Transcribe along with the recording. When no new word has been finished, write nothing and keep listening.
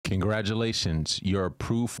Congratulations, you're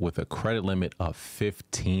approved with a credit limit of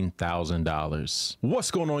 $15,000.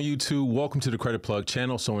 What's going on, YouTube? Welcome to the Credit Plug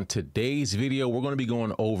channel. So in today's video, we're going to be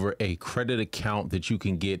going over a credit account that you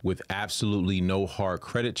can get with absolutely no hard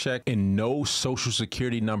credit check and no social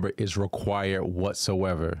security number is required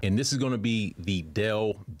whatsoever. And this is going to be the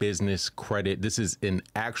Dell Business Credit. This is an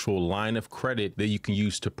actual line of credit that you can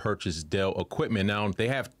use to purchase Dell equipment. Now, they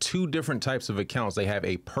have two different types of accounts. They have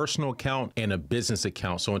a personal account and a business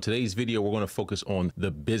account. So in today's video, we're going to focus on the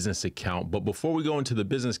business account. But before we go into the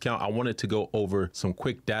business account, I wanted to go over some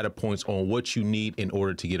quick data points on what you need in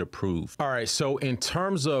order to get approved. All right, so in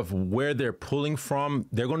terms of where they're pulling from,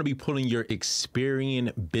 they're going to be pulling your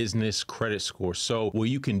Experian business credit score. So what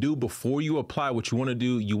you can do before you apply, what you want to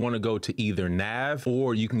do, you want to go to either NAV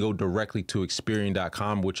or you can go directly to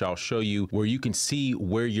Experian.com, which I'll show you, where you can see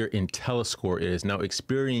where your IntelliScore is. Now,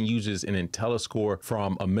 Experian uses an IntelliScore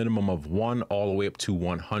from a minimum of 1 all the way up to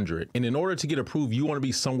 100. And in order to get approved, you want to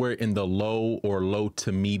be somewhere in the low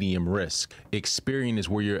to medium risk. Experian is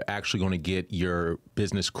where you're actually going to get your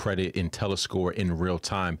business credit IntelliScore in real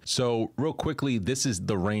time. So real quickly, this is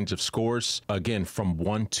the range of scores, again, from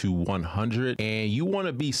 1 to 100. And you want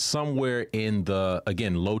to be somewhere in the,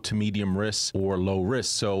 again, low to medium risk or low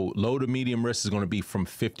risk. So low to medium risk is going to be from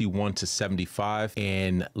 51 to 75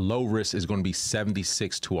 and low risk is going to be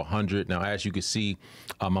 76 to 100. Now, as you can see,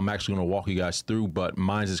 I'm actually going to walk you guys through, but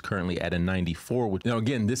mine is currently at a 94. Which, now,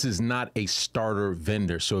 again, this is not a starter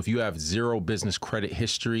vendor. So if you have zero business credit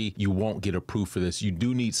history, you won't get approved for this. You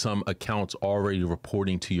do need some accounts already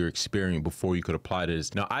reporting to your Experian before you could apply to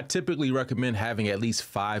this. Now, I typically recommend having at least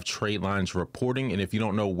 5 trade lines reporting. And if you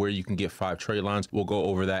don't know where you can get 5 trade lines, we'll go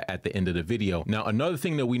over that at the end of the video. Now, another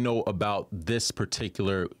thing that we know about this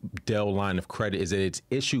particular Dell line of credit is that it's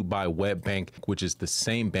issued by WebBank, which is the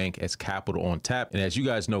same bank as Capital on Tap. And as you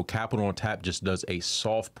guys know, Capital on Tap just does a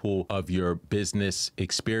soft pull of your business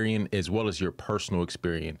Experian as well as your personal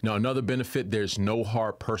Experian. Now, another benefit, there's no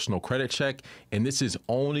hard personal credit check, and this is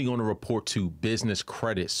only going to report to business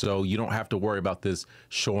credit. So you don't have to worry about this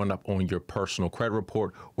showing up on your personal credit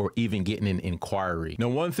report or even getting an inquiry. Now,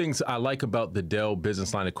 one of the things I like about the Dell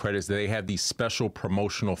business line of credit is that they have these special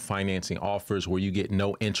promotional financing offers where you get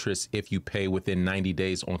no interest if you pay within 90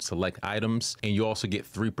 days on select items. And you also get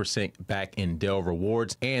 3% back in Dell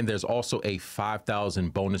rewards. And there's also a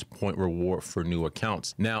 5,000 bonus point reward for new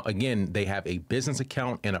accounts. Now, again, they have a business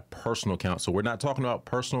account and a personal account. So we're not talking about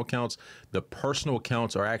personal accounts. The personal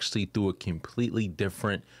accounts are actually through a completely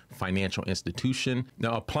different financial institution.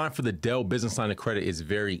 Now, applying for the Dell business line of credit is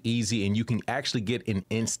very easy and you can actually get an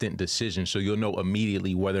instant decision. So you'll know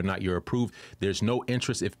immediately whether or not you're approved. There's no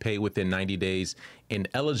interest if paid within 90 days. In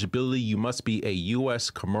eligibility, you must be a U.S.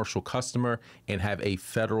 commercial customer and have a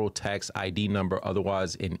federal tax ID number,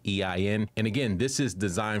 otherwise an EIN. And again, this is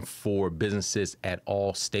designed for businesses at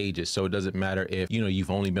all stages. So it doesn't matter if,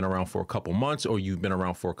 you've only been around for a couple months or you've been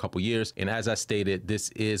around for a couple years. And as I stated, this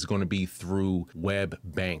is going to be through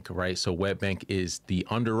WebBank, right? So WebBank is the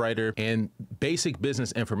underwriter, and basic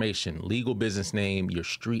business information, legal business name, your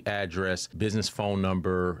street address, business phone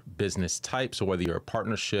number, business type. So whether you're a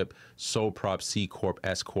partnership, sole prop, C Corp,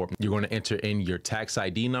 S Corp, you're going to enter in your tax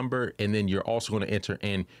ID number. And then you're also going to enter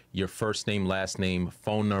in your first name, last name,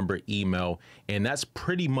 phone number, email. And that's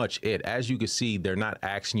pretty much it. As you can see, they're not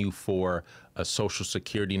asking you for a social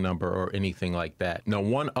security number or anything like that. Now,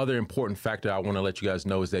 one other important factor I want to let you guys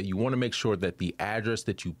know is that you want to make sure that the address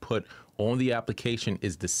that you put on the application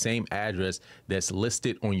is the same address that's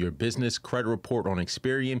listed on your business credit report on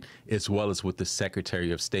Experian, as well as with the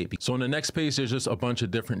Secretary of State. So on the next page, there's just a bunch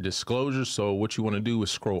of different disclosures. So what you want to do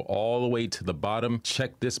is scroll all the way to the bottom,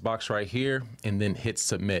 check this box right here, and then hit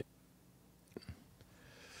submit.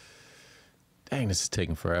 Dang, this is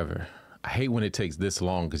taking forever. I hate when it takes this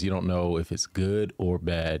long because you don't know if it's good or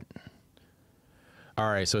bad. All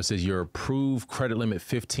right, so it says you're approved, credit limit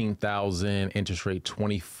 15,000, interest rate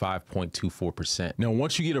 25.24%. Now,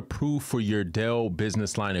 once you get approved for your Dell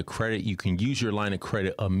business line of credit, you can use your line of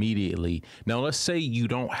credit immediately. Now, let's say you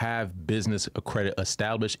don't have business credit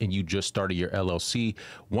established and you just started your LLC.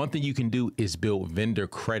 One thing you can do is build vendor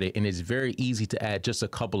credit, and it's very easy to add just a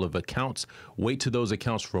couple of accounts. Wait till those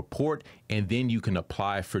accounts report, and then you can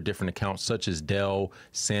apply for different accounts such as Dell,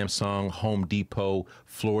 Samsung, Home Depot,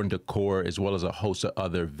 Floor & Decor, as well as a host host of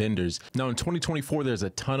other vendors. Now in 2024, there's a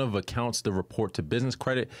ton of accounts to report to business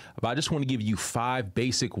credit, but I just want to give you 5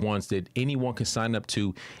 basic ones that anyone can sign up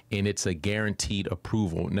to, and it's a guaranteed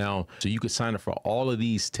approval. Now, so you can sign up for all of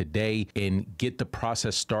these today and get the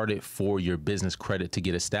process started for your business credit to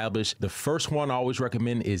get established. The first one I always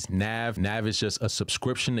recommend is NAV. NAV is just a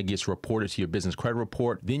subscription that gets reported to your business credit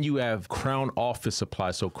report. Then you have Crown Office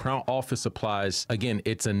Supplies. So Crown Office Supplies, again,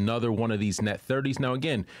 it's another one of these net 30s. Now,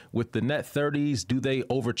 again, with the net 30s, do they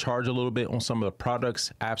overcharge a little bit on some of the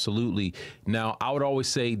products? Absolutely. Now, I would always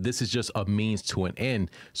say this is just a means to an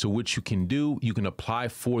end. So what you can do, you can apply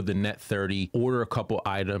for the net 30, order a couple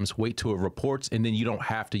items, wait till it reports, and then you don't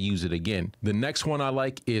have to use it again. The next one I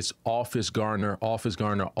like is Office Garner. Office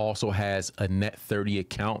Garner also has a net 30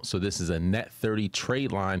 account. So this is a net 30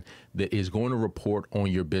 trade line that is going to report on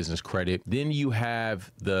your business credit. Then you have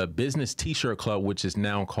the Business T-shirt Club, which is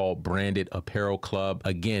now called Branded Apparel Club.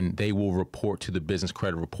 Again, they will report to the business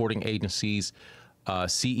credit reporting agencies,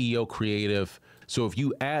 CEO Creative. So if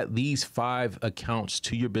you add these 5 accounts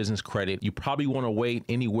to your business credit, you probably want to wait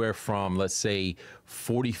anywhere from, let's say,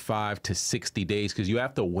 45 to 60 days, because you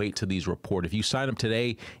have to wait till these report. If you sign up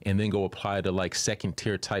today and then go apply to like second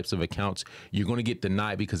tier types of accounts, you're going to get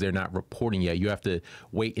denied because they're not reporting yet. You have to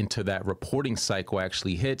wait until that reporting cycle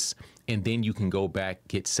actually hits, and then you can go back,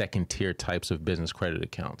 get second tier types of business credit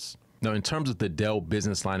accounts. Now, in terms of the Dell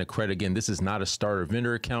business line of credit, again, this is not a starter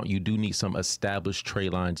vendor account. You do need some established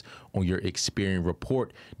trade lines on your Experian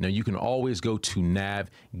report. Now, you can always go to NAV,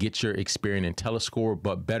 get your Experian IntelliScore,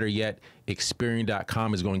 but better yet,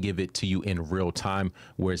 Experian.com is going to give it to you in real time,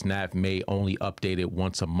 whereas NAV may only update it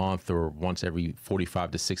once a month or once every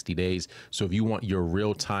 45 to 60 days. So if you want your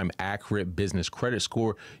real-time accurate business credit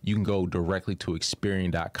score, you can go directly to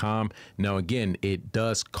Experian.com. Now, again, it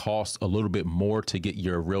does cost a little bit more to get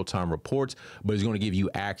your real-time reports, but it's going to give you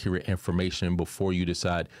accurate information before you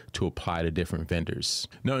decide to apply to different vendors.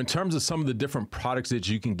 Now, in terms of some of the different products that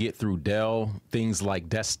you can get through Dell, things like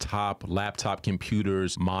desktop, laptop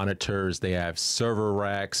computers, monitors, they have server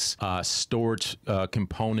racks, storage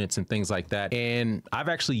components, and things like that. And I've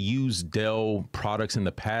actually used Dell products in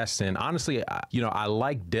the past, and honestly, I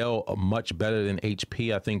like Dell much better than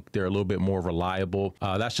HP. I think they're a little bit more reliable.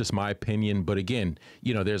 That's just my opinion. But again,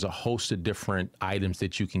 there's a host of different items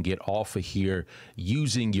that you can get off of here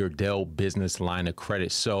using your Dell business line of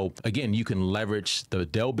credit. So again, you can leverage the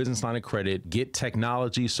Dell business line of credit, get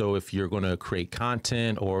technology. So if you're going to create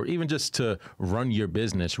content or even just to run your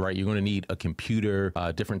business, right, you're going to need a computer,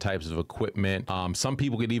 different types of equipment. Some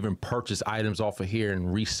people could even purchase items off of here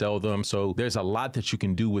and resell them. So there's a lot that you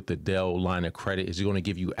can do with the Dell line of credit. Is going to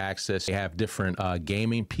give you access. They have different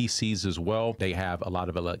gaming PCs as well. They have a lot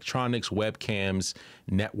of electronics, webcams,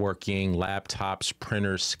 networking, laptops,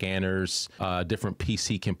 printers, scanners, different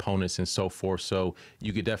PC components, and so forth. So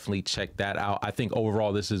you could definitely check that out. I think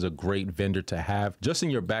overall, this is a great vendor to have just in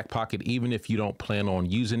your back pocket. Even if you don't plan on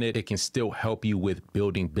using it, it can still help you with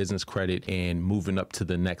building business credit and moving up to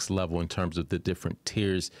the next level in terms of the different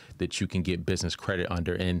tiers that you can get business credit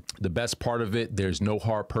under. And the best part of it, there's no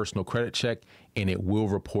hard personal credit check, and it will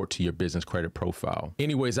report to your business credit profile.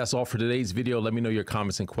 Anyways, that's all for today's video. Let me know your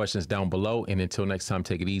comments and questions down below. And until next time,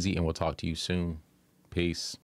 take it easy, and we'll talk to you soon. Peace.